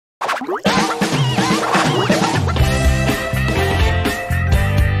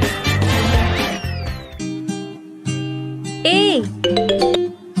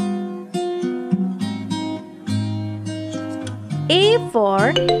A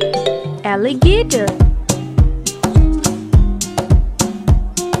for alligator.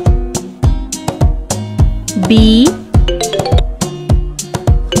 B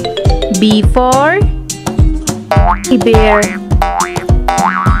for bear.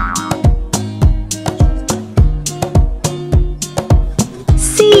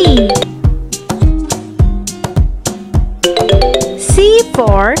 C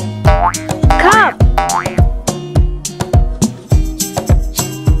for cup.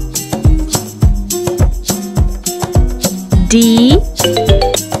 D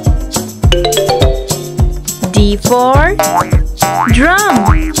for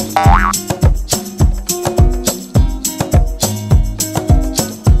drum.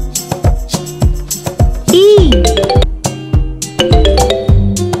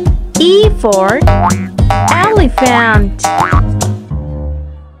 E for elephant.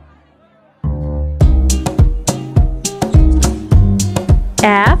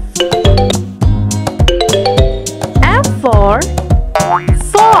 F for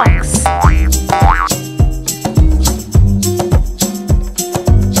fox.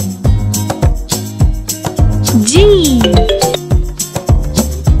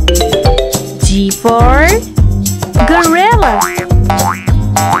 G for gorilla.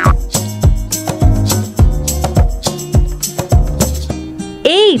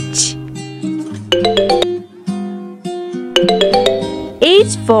 H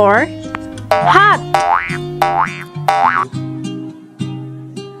for hat.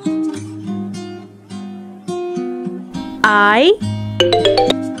 I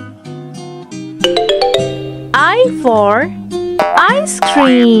for ice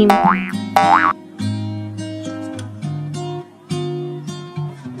cream.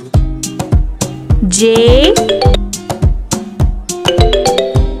 J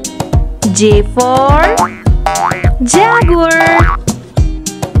for jaguar.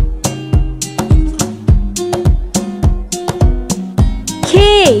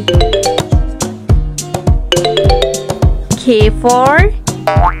 K for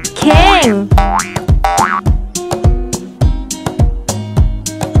king.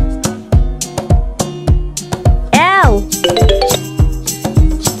 L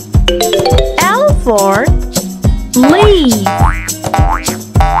for leaf.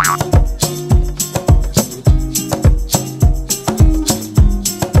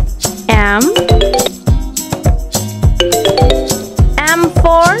 M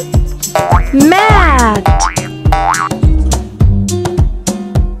for mat.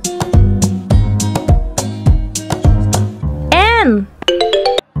 N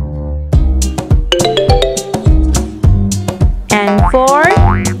for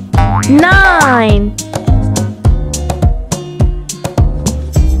 9.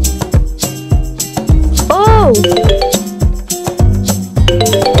 O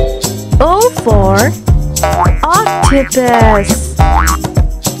for octopus.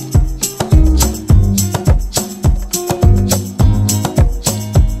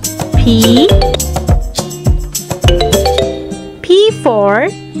 P for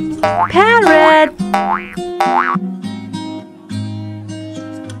parrot.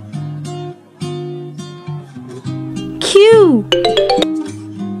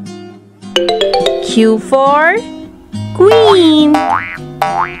 Q for queen.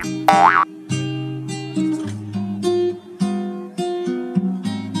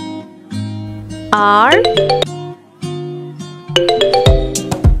 R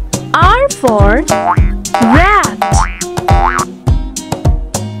for rat.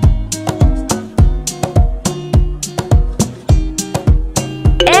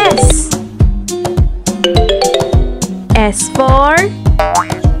 S for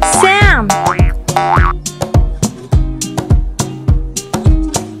Sam.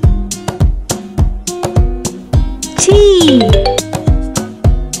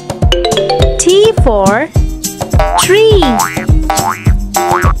 T for tree.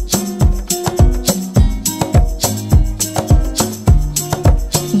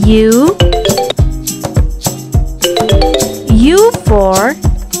 U for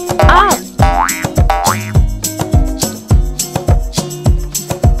up.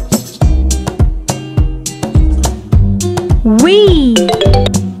 V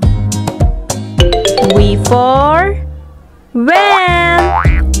for van.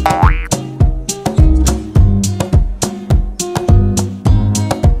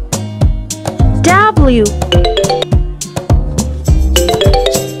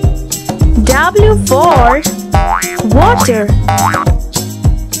 W for water.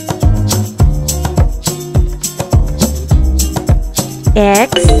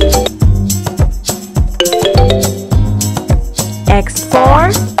 X X for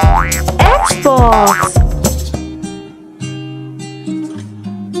Xbox.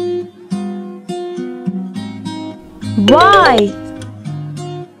 Y.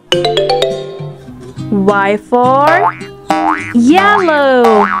 Y for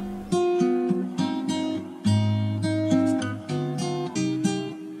yellow.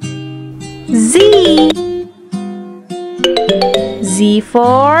 Z. Z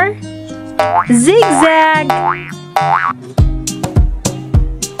for zigzag.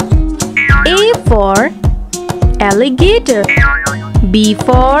 A for alligator. B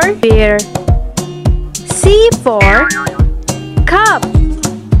for bear. C for cup.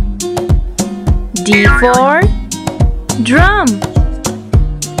 D for drum.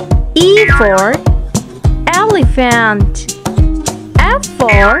 E for elephant. F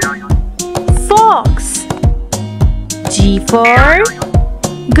for fox. G for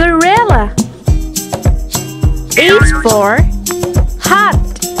gorilla. H for hat.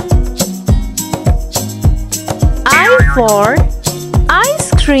 I for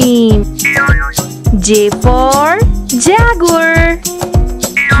ice cream. J for jaguar.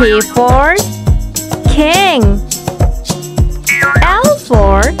 K for king. L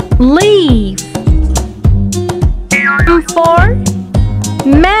for leaf. M for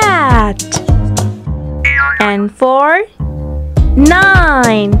mat. N for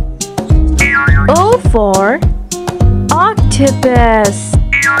 9. O for octopus.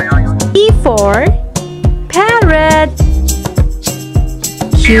 P for parrot.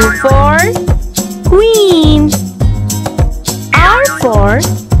 Q for queen. R for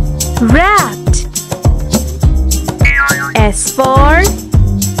rat. S for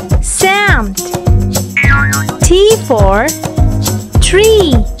sand. T for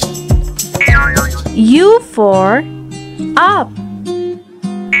tree. U for up.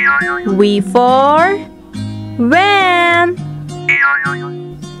 V for van.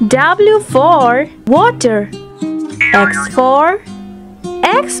 W for water. X for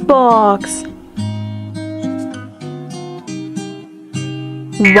Xbox.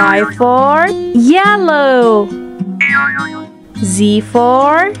 Y for yellow. Z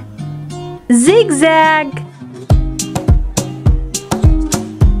for zigzag.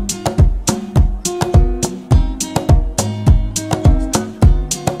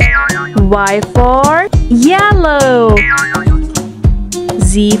 Y for yellow.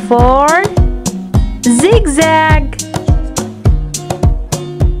 Z for zigzag.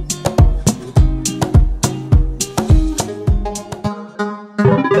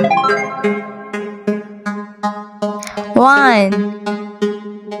 One.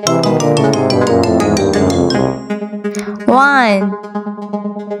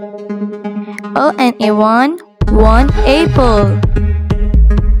 O and a one apple.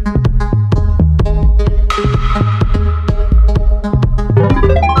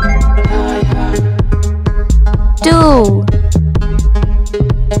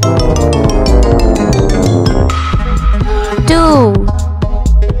 Two.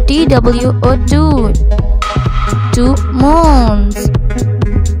 TWO2. Two moons.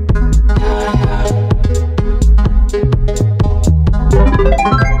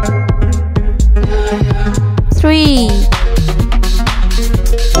 Three.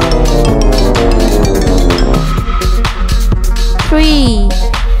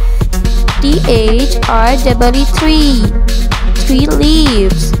 THRW3. Three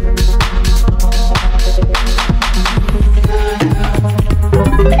leaves.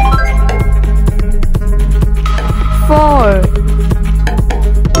 Four.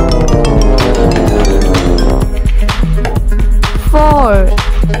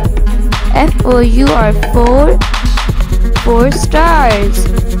 FOUR. Four stars.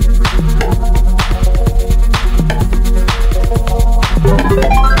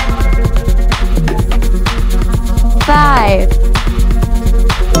 Five.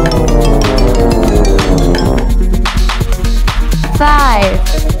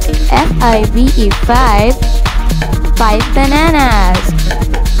 FIVE. Five bananas.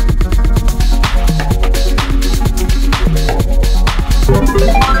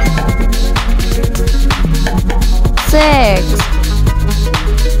 Six.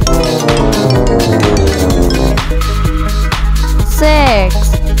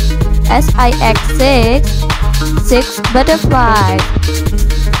 SIX6. Six butterflies.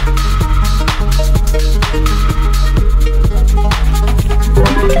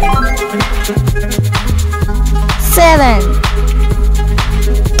 Seven.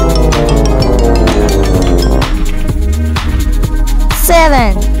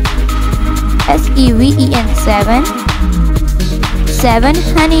 SEVEN. Seven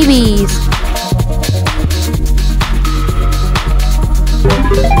honeybees.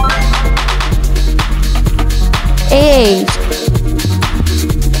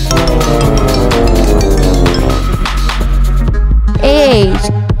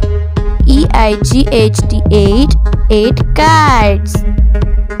 KIGHT 8 kites.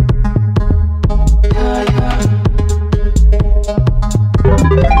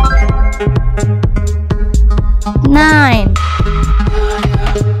 9.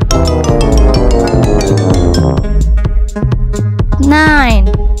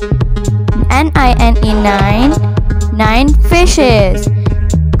 9. NINE 9 fishes.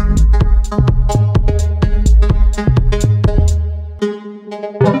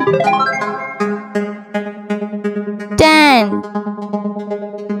 10.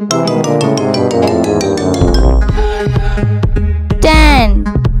 10.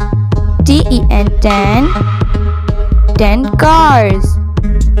 TEN 10 cars.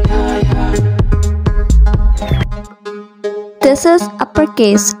 This is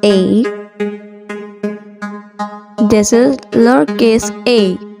uppercase A. This is lowercase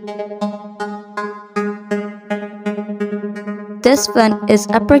a. This one is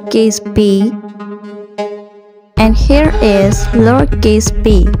uppercase B. And here is lowercase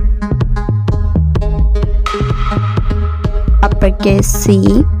b. Uppercase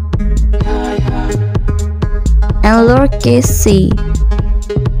C. And lowercase c.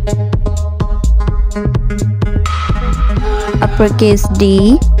 Uppercase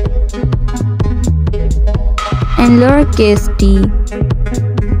D. And lowercase d.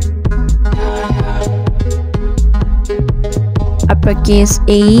 Uppercase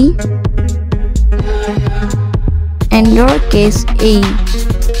A. And lowercase a.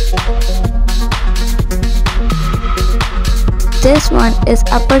 This one is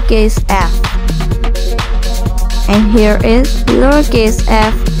uppercase F. And here is lowercase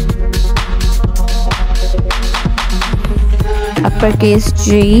f. Uppercase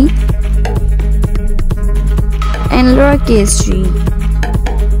G. And lowercase g.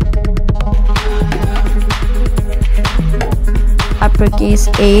 Uppercase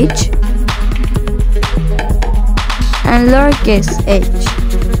H. And lowercase h.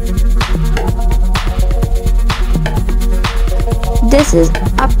 This is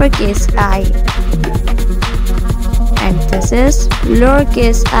uppercase I. And this is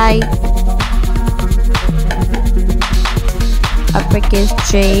lowercase I. Uppercase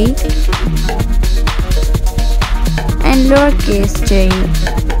J. And lowercase j.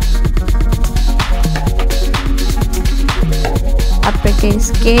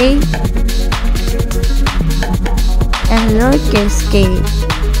 Uppercase K. And lowercase k.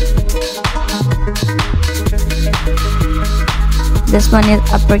 This one is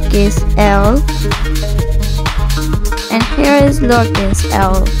uppercase L. And here is lowercase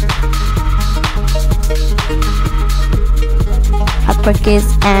l. Uppercase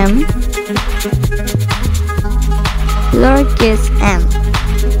M. Lowercase m.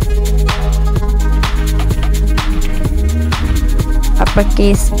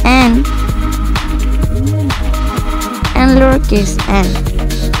 Uppercase N. And lowercase n.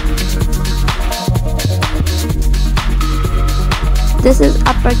 This is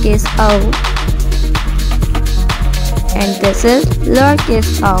uppercase O. And this is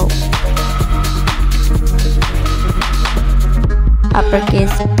lowercase o.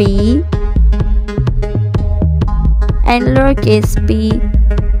 Uppercase P. And lowercase p.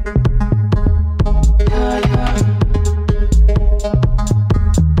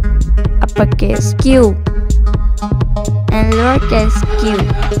 Uppercase Q. And lowercase q.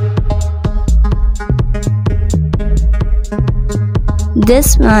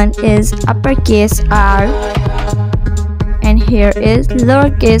 This one is uppercase R. And here is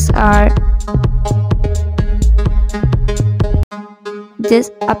lowercase r.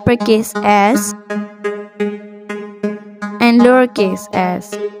 This uppercase S. And lowercase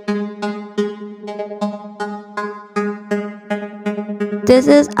s. This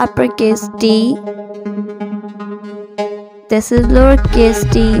is uppercase T. This is lowercase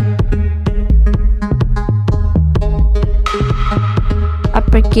t.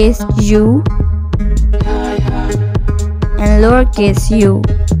 Uppercase U. And lowercase u.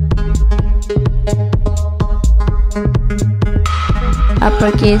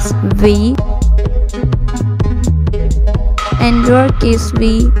 Uppercase V. And lowercase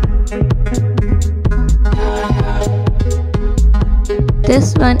v.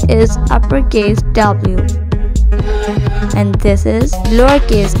 This one is uppercase W. And this is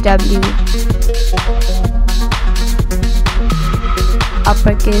lowercase w.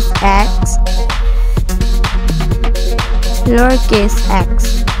 Uppercase X. Lowercase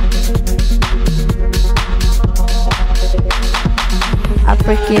x.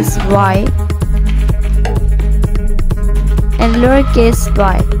 Uppercase Y. And lowercase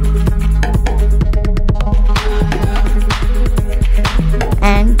y.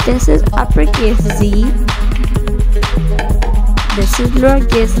 And This is uppercase Z. This is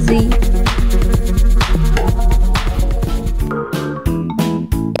lowercase z.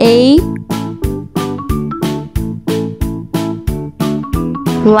 A.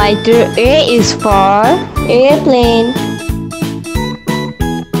 Letter A is for airplane.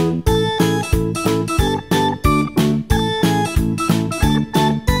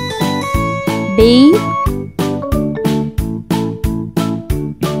 B.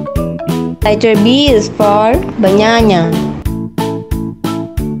 Letter B is for banana.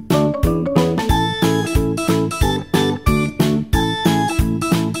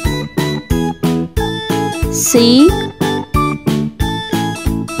 C.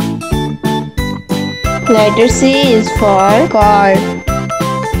 Letter C is for car.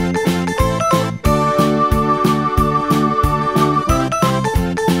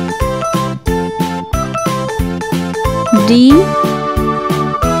 D.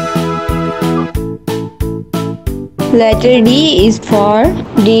 Letter D is for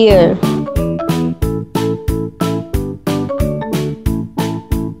deer.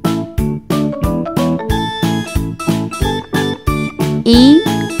 E.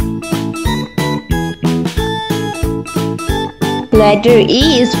 Letter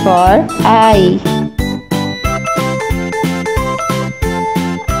E is for eye.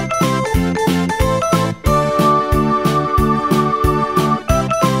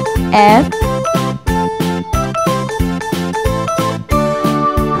 F.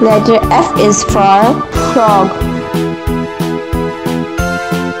 Letter F is for frog.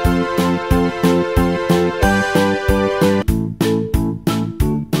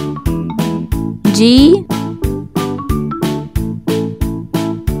 G.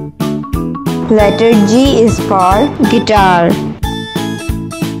 Letter G is for guitar.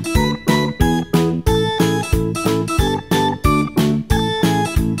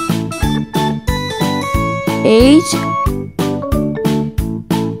 H.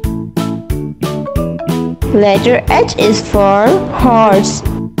 Letter H is for horse.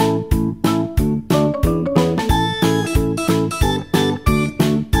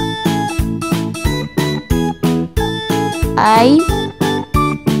 I.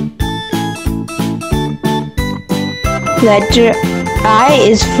 Letter I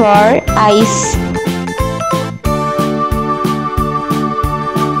is for ice.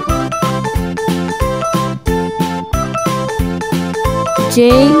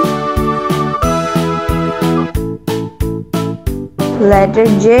 J. Letter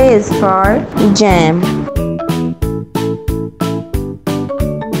J is for jam.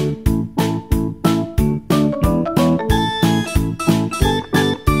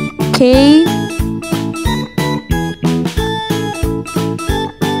 K.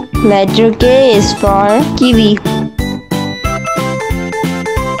 Letter K is for kiwi.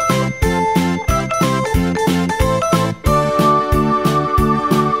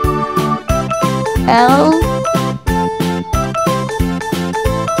 L.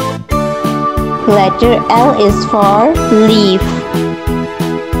 Letter L is for leaf.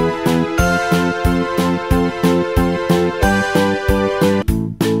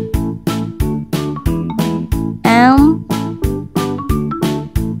 M.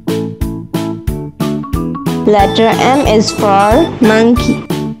 Letter M is for monkey.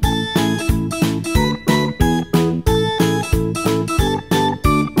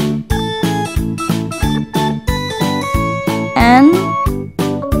 N.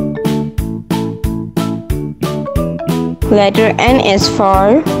 Letter N is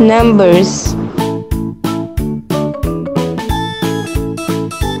for numbers.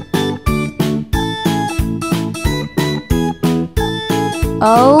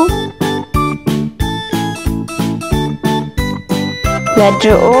 O.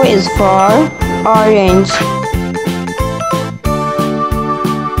 Letter O is for orange.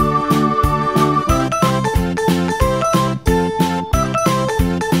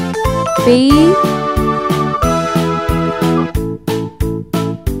 P.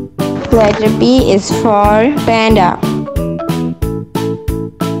 Letter P is for panda.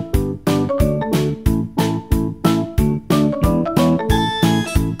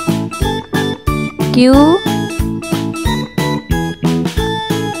 Q.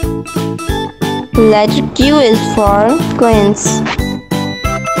 Letter Q is for queens.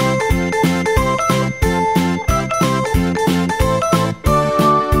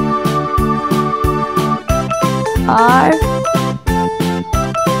 R.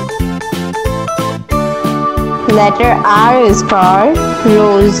 Letter R is for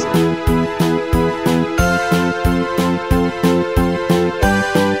rose.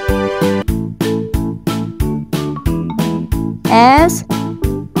 S.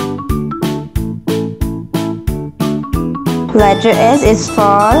 Letter S is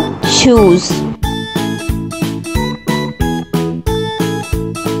for shoes.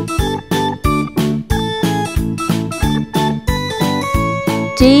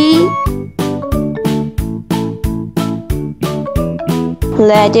 T.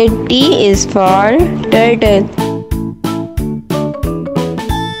 Letter T is for turtle.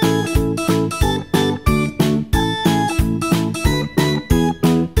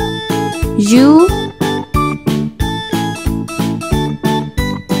 U.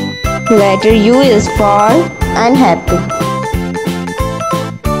 Letter U is for unhappy.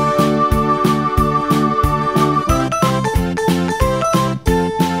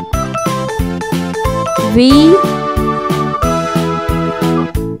 V.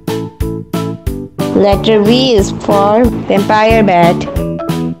 Letter V is for vampire bat.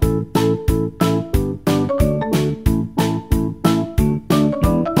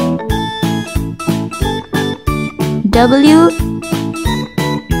 W.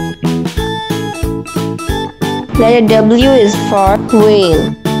 Letter W is for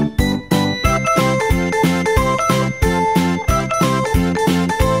whale.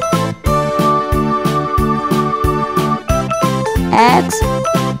 X.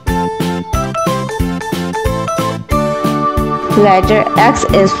 Letter X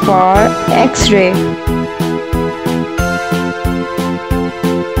is for X-ray.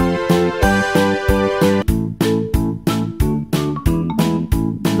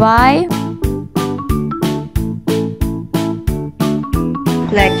 Y.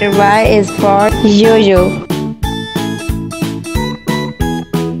 Letter Y is for yo-yo.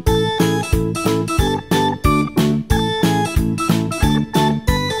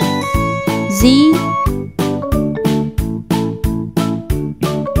 Z.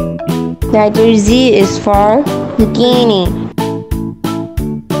 Letter Z is for zucchini.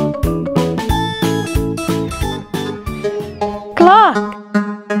 Clock.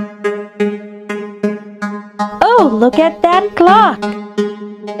 Oh, look at that clock.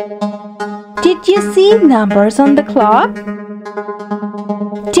 Did you see numbers on the clock?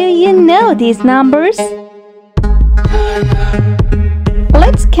 Do you know these numbers?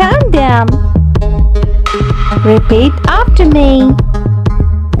 Let's count them. Repeat after me.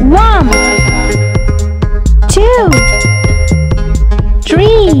 1, 2,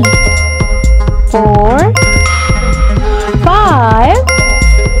 3, 4, 5,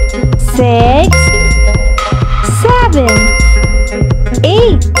 6, 7,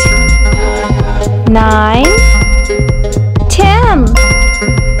 8, 9, 10,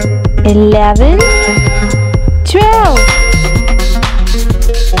 11, 12.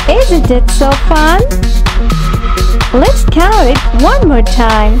 Isn't it so fun? Let's count it one more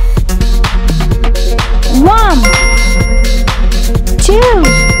time. 1, 2,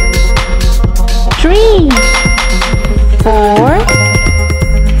 3, 4,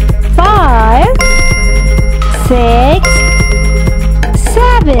 5, 6,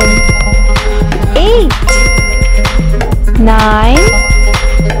 7, 8, 9,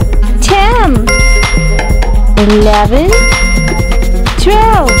 10, 11,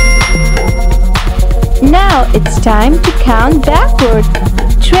 12. Now it's time to count backward.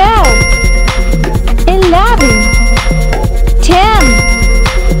 12, 11,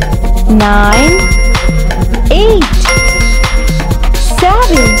 10, 9, 8,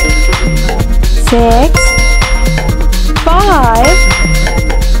 7, 6, 5,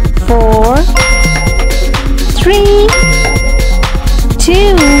 4, 3,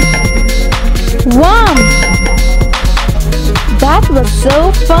 2, 1. That was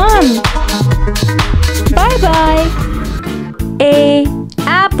so fun! Bye-bye! A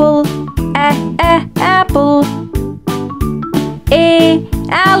apple, apple. A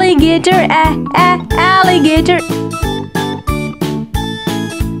alligator, alligator.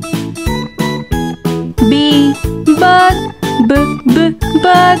 B bug,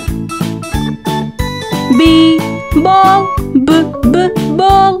 bug. B ball,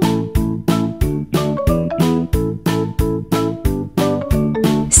 ball.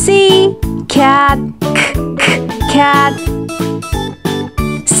 C cat, cat.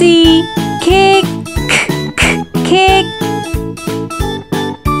 C cake, cake.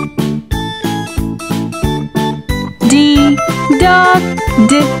 D dog,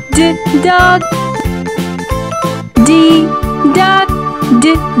 dog. D duck,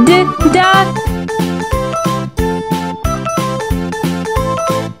 duck.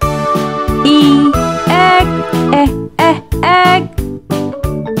 E egg, egg.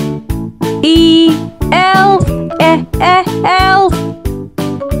 E elf, elf.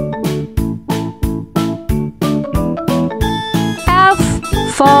 F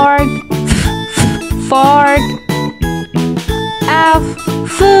fork, fork.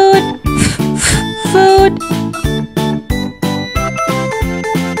 food, food.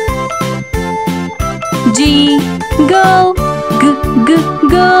 G, girl,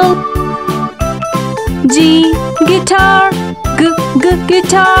 girl. G, guitar,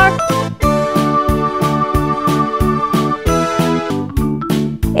 guitar.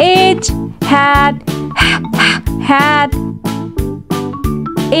 H, hat, hat.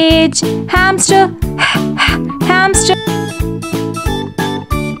 H, hamster, hamster.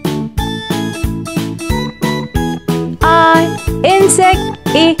 I, insect,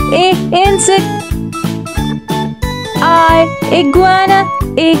 insect. I, iguana,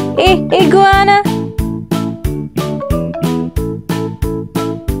 iguana.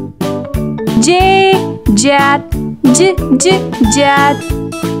 J, jet, jet.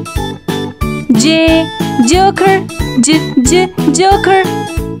 J, joker, joker.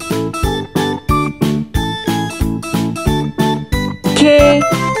 K,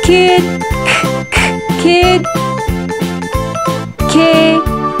 kid, kid. K,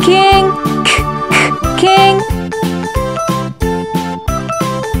 king, king.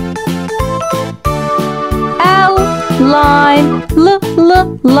 L, line,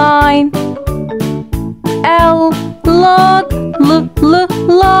 line. L, log,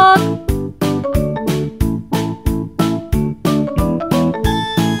 log.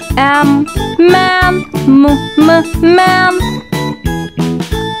 M, man, man.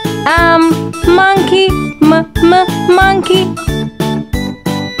 M, monkey, monkey.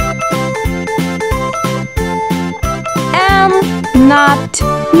 N, nut,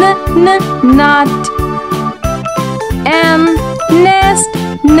 nut. N, nest,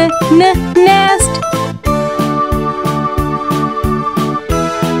 nest.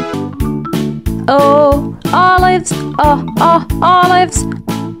 O, olives, olives.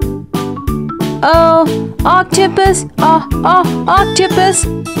 O, octopus, octopus.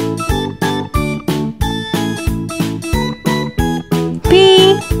 P,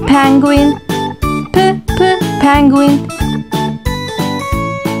 penguin, penguin.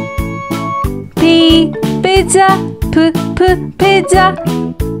 P, pizza, pizza.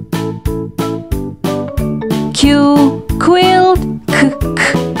 Q, quilt,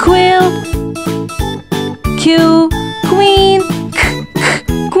 quilt. Q, queen,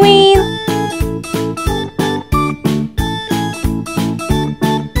 queen.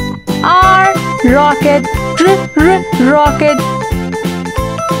 R, rocket, rocket.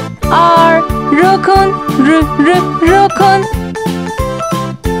 R, raccoon, raccoon.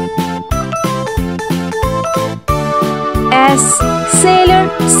 S, sailor,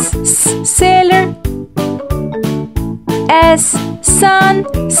 sailor. S, sun,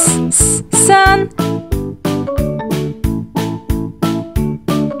 sun.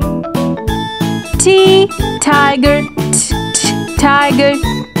 T, tiger, tiger.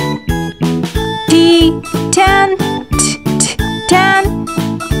 T, tan, tan.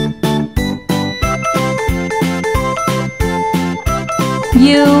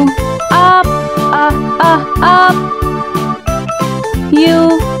 U, up, up.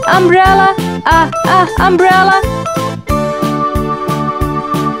 U, umbrella, umbrella.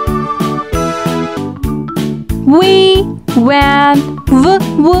 We, van,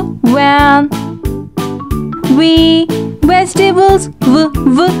 van. We, vegetables,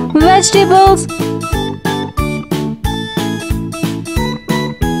 vegetables.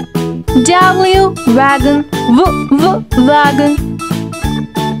 W, wagon, wagon.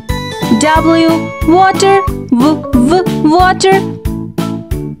 W, water, water.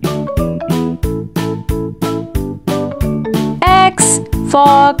 X,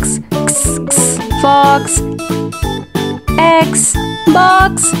 fox, fox. X,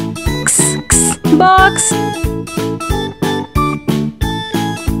 box, box.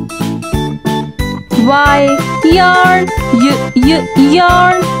 Y, yarn,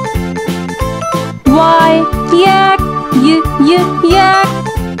 yarn. Y, yak, yak.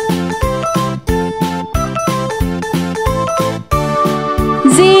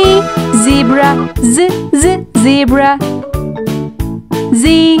 Z, zebra, zebra. Z,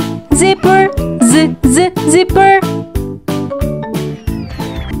 zipper, zipper.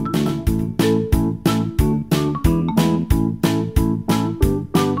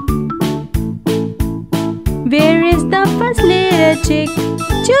 Where is the first little chick?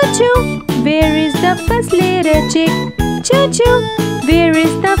 Choo-choo. Where is the first little chick? Choo-choo. Where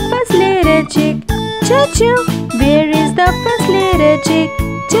is the first little chick? Choo-choo. Where is the first little chick?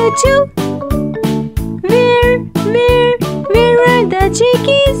 Choo-choo. Where are the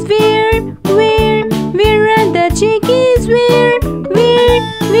chickies? Where are the chickies? Where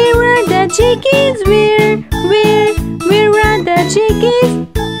are the chickies? Where are the chickies?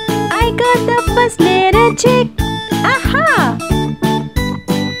 first letter chick? Aha!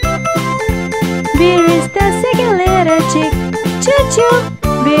 Where is the second letter chick? Choo-choo!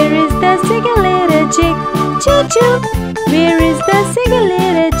 Where is the second letter chick? Choo-choo! Where is the second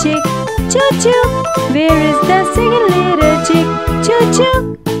letter chick? Choo-choo! Where is the second letter chick? Choo-choo!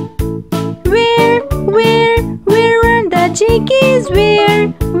 Where are the chickies?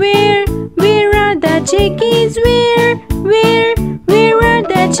 Where are the chickies? Where are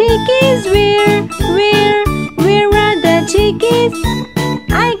the chickies? Where are the chickies?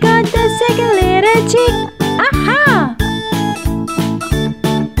 I got the second letter chick. Aha!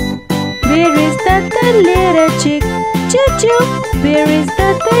 Where is the third letter chick? Choo-choo! Where is the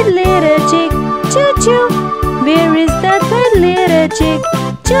third letter chick? Choo-choo! Where is the third letter chick?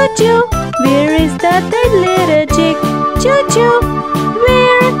 Choo-choo! Where is the third letter chick? Choo-choo!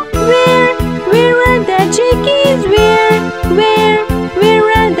 Where are the chickies? Where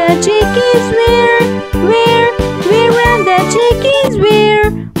are the chickies? Where are the chickies?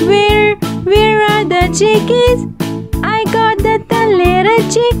 Where are the chickies? I got the third letter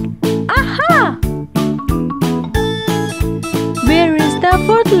chick. Aha! Where is the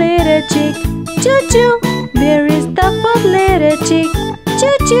fourth letter chick? Choo-choo! Where is the fourth letter chick?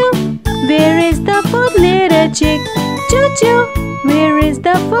 Choo-choo! Where is the fourth letter chick? Choo-choo! Where is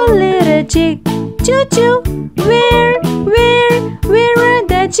the fourth letter chick? Choo-choo! Where are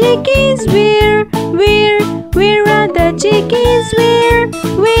the chickies? Where are the chickies?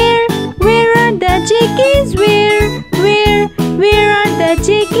 Where are the chickies? Where are the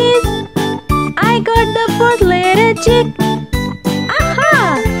chickies? I got the fourth letter chick. Aha!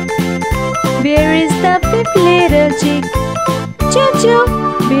 Where is the fifth letter chick? Choo-choo!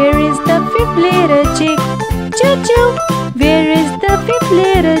 Where is the fifth letter chick? Choo-choo! Where is the fifth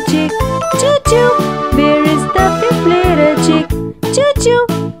letter chick? Choo-choo! Where is the fifth letter chick? Choo-choo!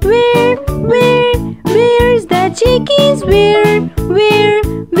 Where is the chickies? Where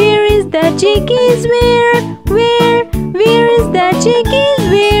is the chickies? Where is the chickies?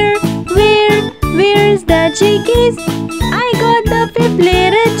 Where is the chickies? I got the fifth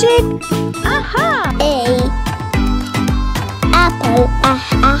letter chick. Aha! Apple,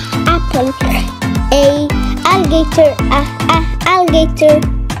 apple. A, alligator, alligator.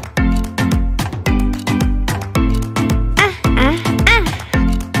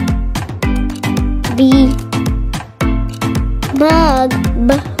 B, bug,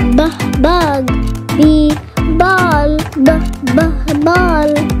 bug. B, ball, ball. B.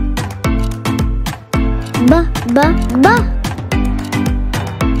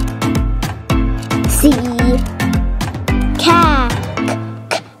 C, cat.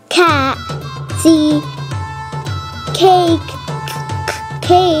 C, cake.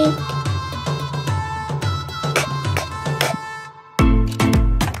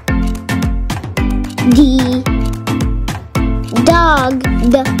 D, dog.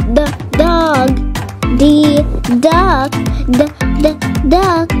 Dog. D, duck. Duck.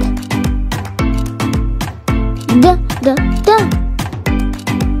 Duck.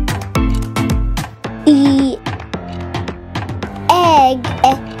 E, egg.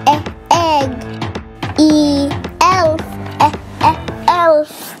 E, elf.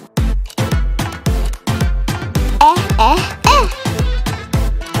 Elf.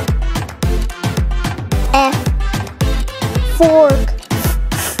 F, fork.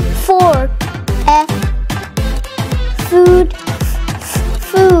 F, food.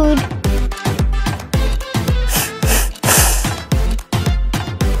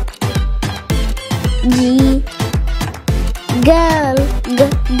 G, girl.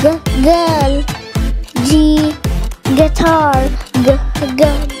 G, guitar.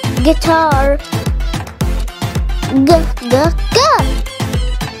 Guitar. G.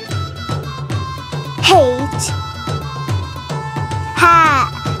 Hate. Ha.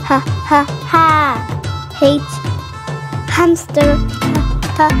 Hate. Hamster.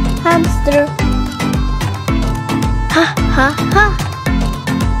 Hamster. Ha.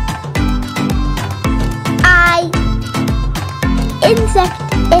 I, insect.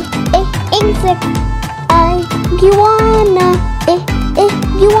 Insect. Iguana.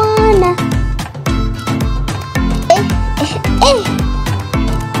 Iguana.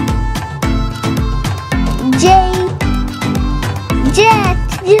 J, jet.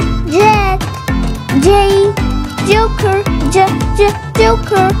 J, joker.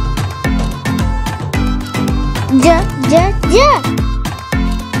 Joker. J.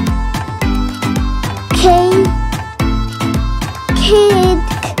 K, kid.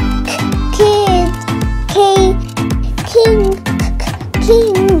 K, king.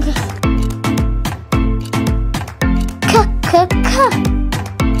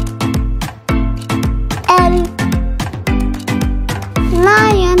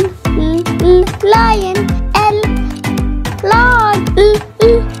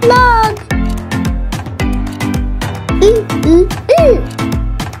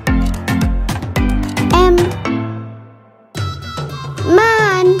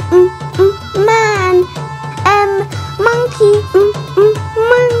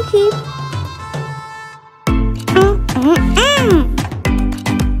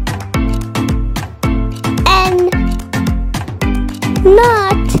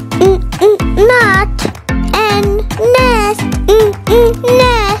 Nut, nut. N, nest,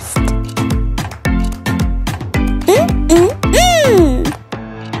 nest.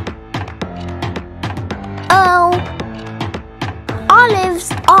 O, olives,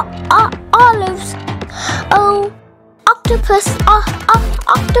 olives. O, octopus,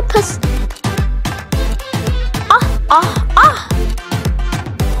 octopus.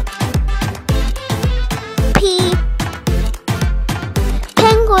 P,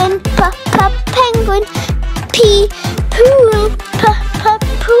 penguin, penguin. P, pool,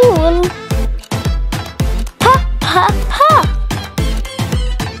 pool.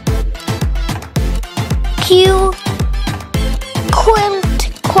 Q, quilt,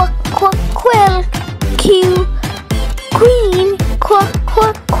 quilt. Q, queen,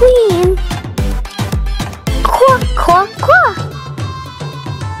 queen. Quack.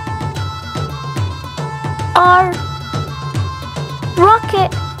 R,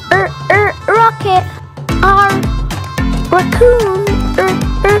 rocket, rocket. R, raccoon,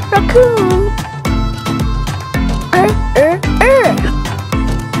 raccoon.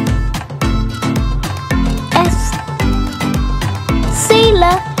 S,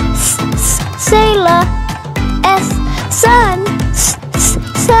 sailor, sailor. S, sun,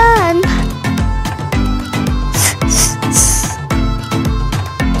 sun.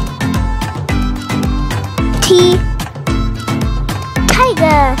 T,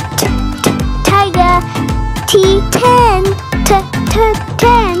 tiger, tiger. T, tent,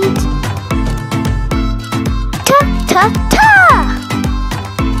 tent. Ta.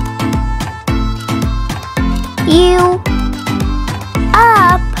 U,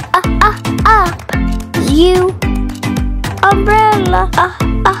 up. U, umbrella,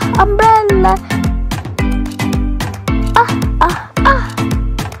 umbrella.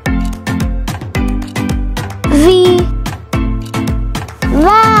 V,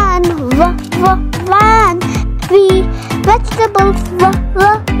 van, van. V, vegetables,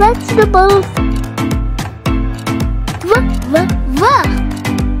 vegetables. V.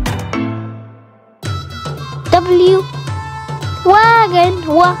 W, wagon,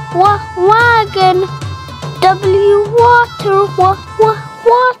 wagon. W, water,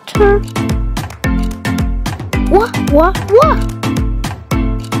 water.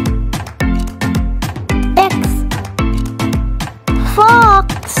 X, fox,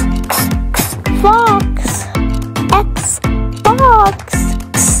 fox. X, box,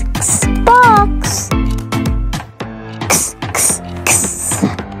 box.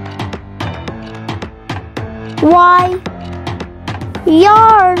 Y,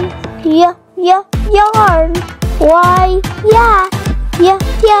 yarn, yarn. Y, yak, yak.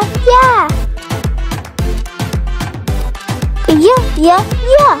 Yeah.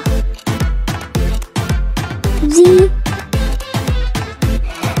 Z,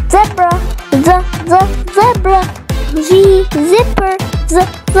 zebra, zebra. Z, zipper,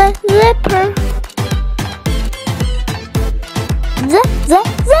 zipper. Z.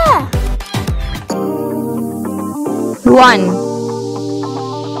 1.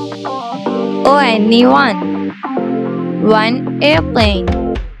 Only one. One airplane.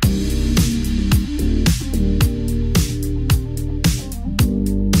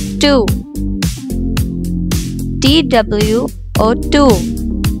 2. TWO2.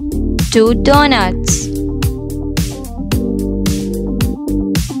 2 donuts.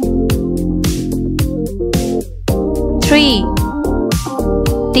 3.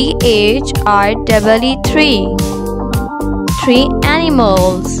 THREE3. 3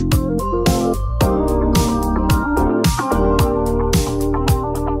 animals.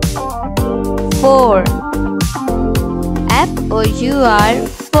 4.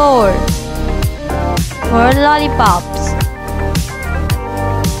 FOUR 4 lollipops.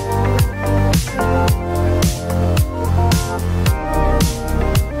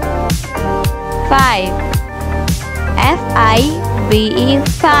 5. FIVE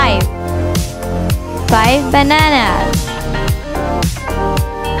 5 bananas.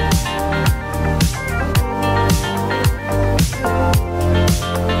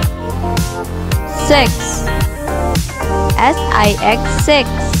 6. SIX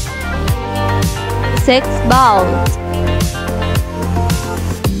 6 balls.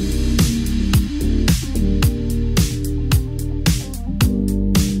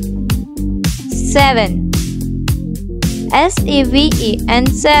 7.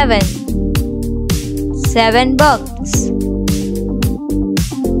 SEVEN 7 books.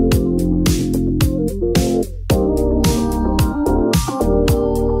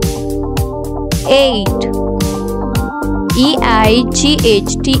 8.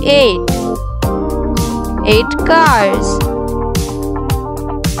 EIGHT 8 cars.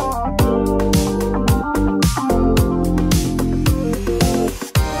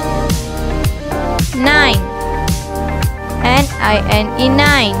 9. N-I-N-E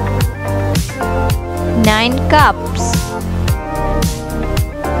 9. 9 cups.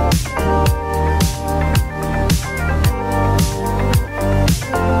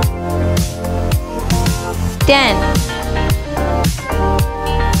 10.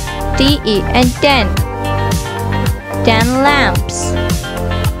 T-E-N 10. 10 lamps.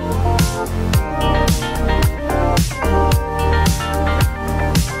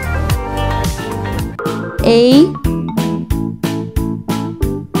 8.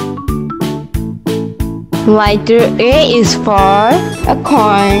 Letter A is for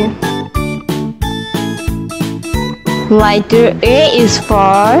acorn. Letter A is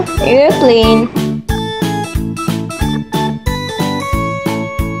for airplane.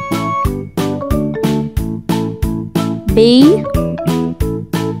 B.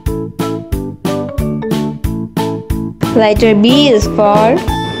 Letter B is for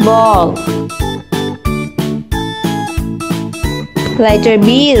ball. Letter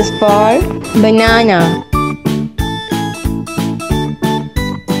B is for banana.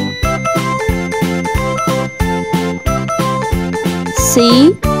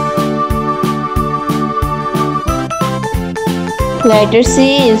 C. Letter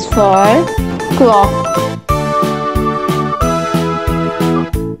C is for clock.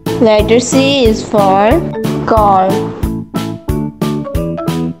 Letter C is for car.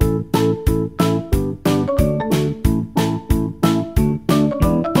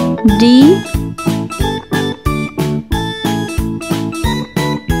 D.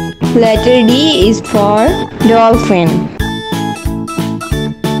 Letter D is for dolphin.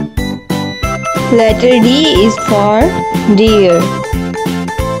 Letter D is for deer.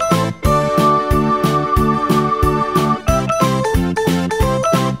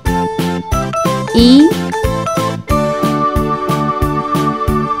 E.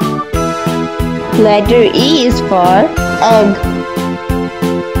 Letter E is for egg.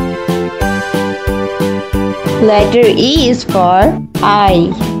 Letter E is for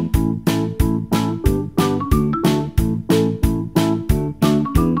eye.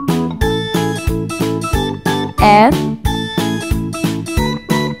 F.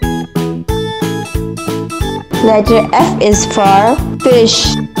 Letter F is for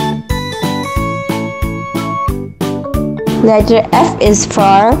fish. Letter F is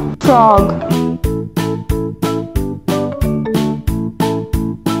for frog.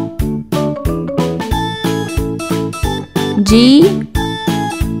 G.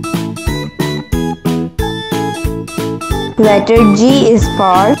 Letter G is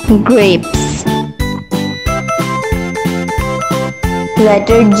for grapes.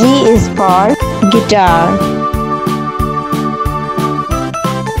 Letter G is for guitar.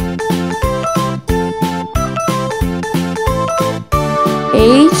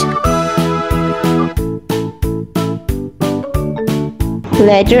 H.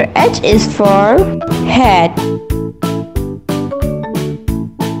 Letter H is for hat.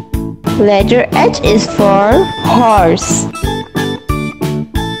 Letter H is for horse.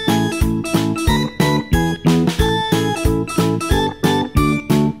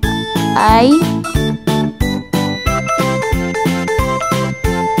 I.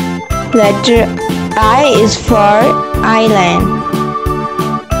 Letter I is for island.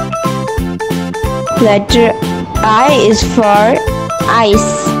 Letter I is for ice.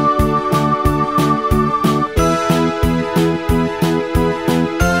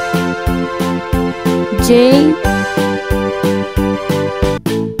 J.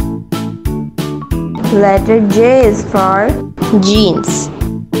 Letter J is for jeans.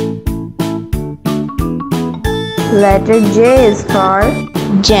 Letter J is for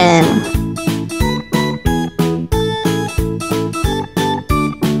jam.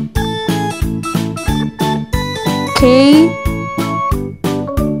 K.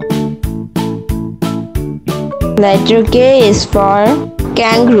 Letter K is for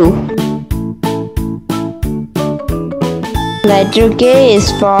kangaroo. Letter K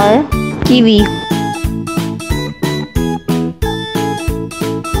is for kiwi.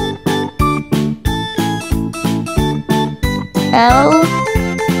 L.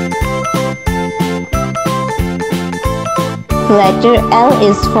 Letter L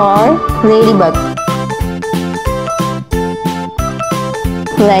is for ladybug.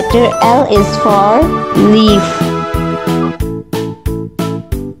 Letter L is for leaf.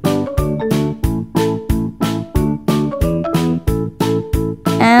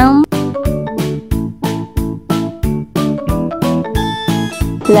 M.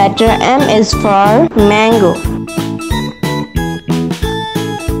 Letter M is for mango.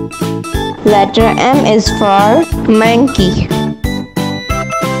 Letter M is for monkey.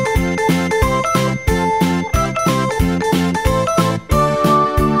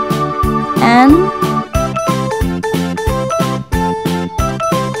 N.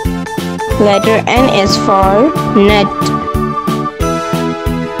 Letter N is for net.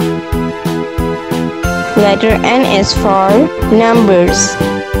 Letter N is for numbers.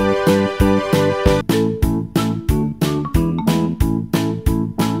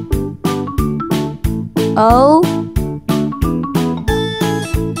 O.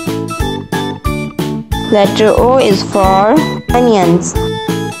 Letter O is for onions.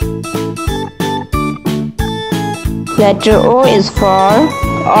 Letter O is for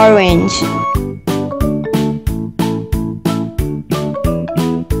orange.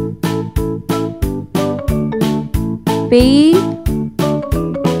 P.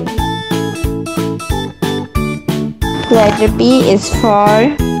 Letter P is for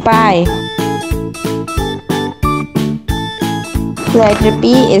pie. Letter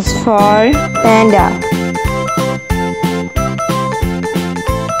P is for panda.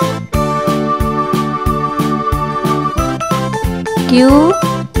 Q.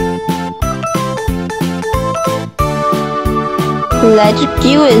 Letter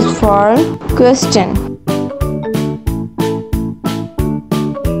Q is for question.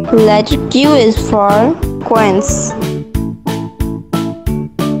 Letter Q is for coins.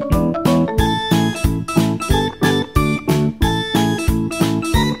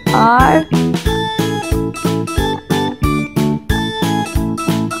 R.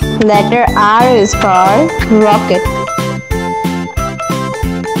 Letter R is for rocket.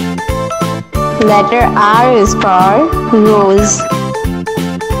 Letter R is for rose.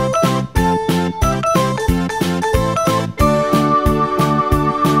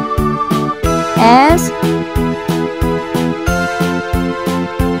 S.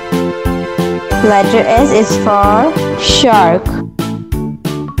 Letter S is for shark.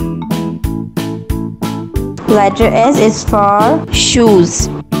 Letter S is for shoes.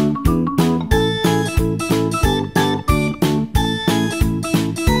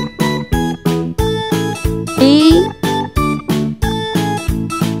 T.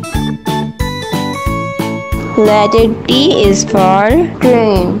 Letter T is for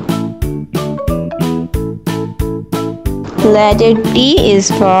train. Letter T is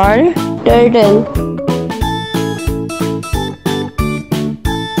for turtle.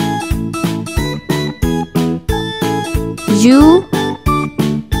 U.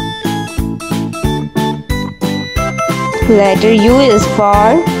 Letter U is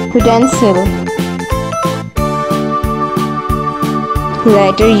for utensil.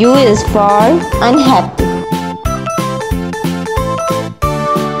 Letter U is for unhappy.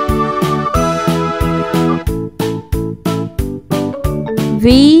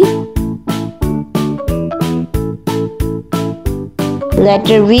 V.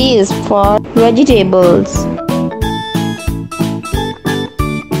 Letter V is for vegetables.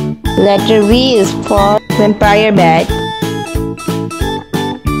 Letter V is for vampire bat.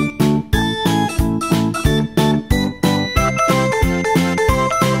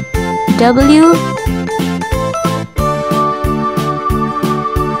 W.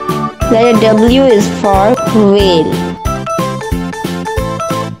 Letter W is for whale.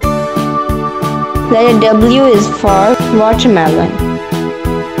 Letter W is for watermelon.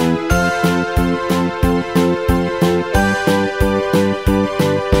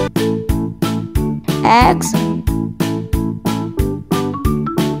 X.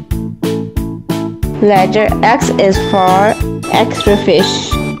 Letter X is for extra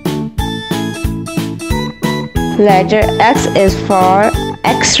fish. Letter X is for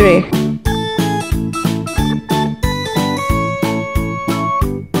X-ray.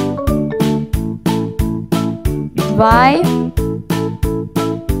 Y.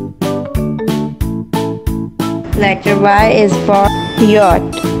 Letter Y is for yacht.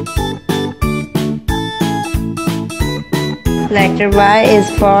 Letter Y is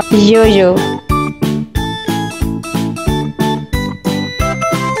for yo-yo.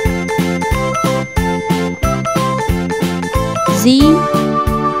 Z.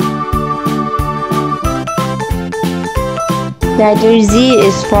 Letter Z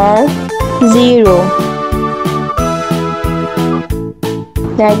is for zero.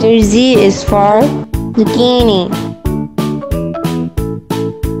 Letter Z is for zucchini.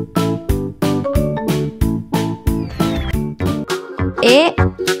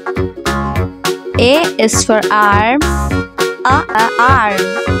 A is for arm. Arm.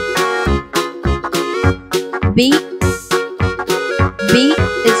 B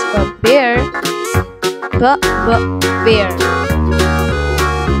is for bear. Bear.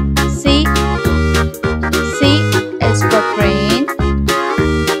 C is for crane.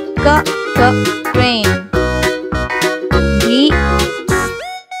 Crane.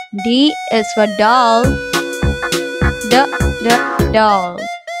 D is for doll. Doll.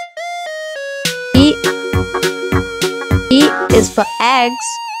 E is for eggs.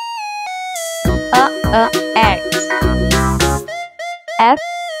 Eggs.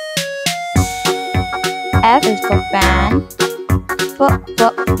 F is for fan.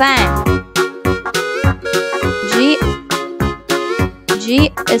 Fan. G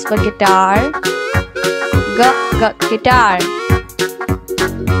is for guitar. Guitar.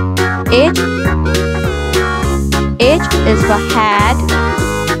 H is for hat.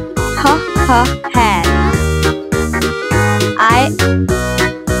 Hat.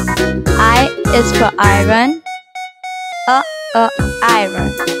 I is for iron. Iron.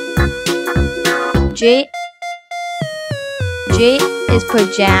 J is for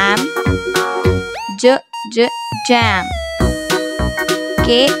jam. Jam. K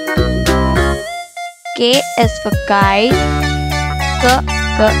is for kite.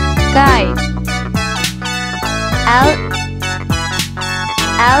 Kite.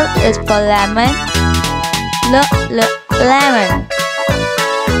 L is for lemon. Lemon.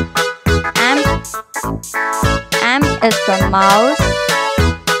 M is for mouse.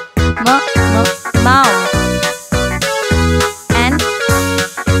 Mouse. N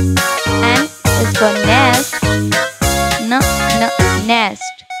is for nest.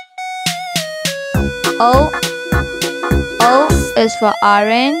 Nest. O is for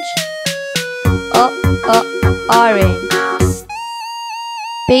orange. Orange.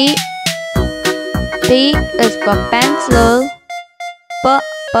 P is for pencil.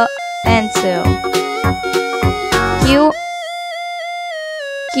 Pencil.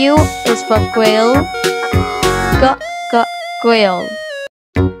 Q is for quill. Quill.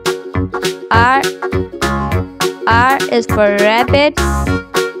 R is for rabbit.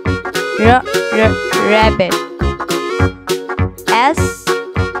 Rabbit. S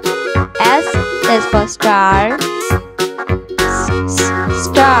is for star.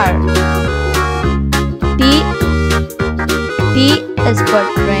 Star. T is for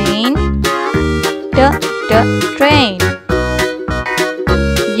train. Train.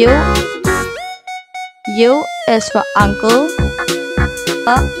 U is for uncle.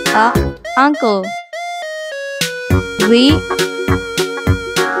 Uncle. V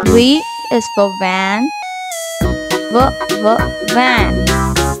is for van. Van.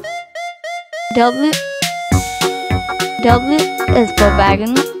 W is for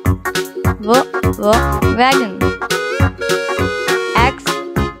wagon. Wagon.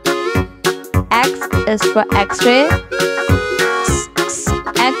 X is for X-ray.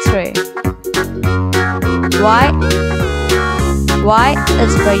 X-ray. Y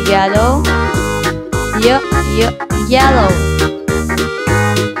is for yellow. Yellow.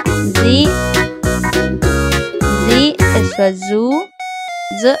 Z is for zoo.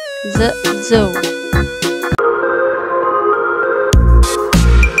 Zoo.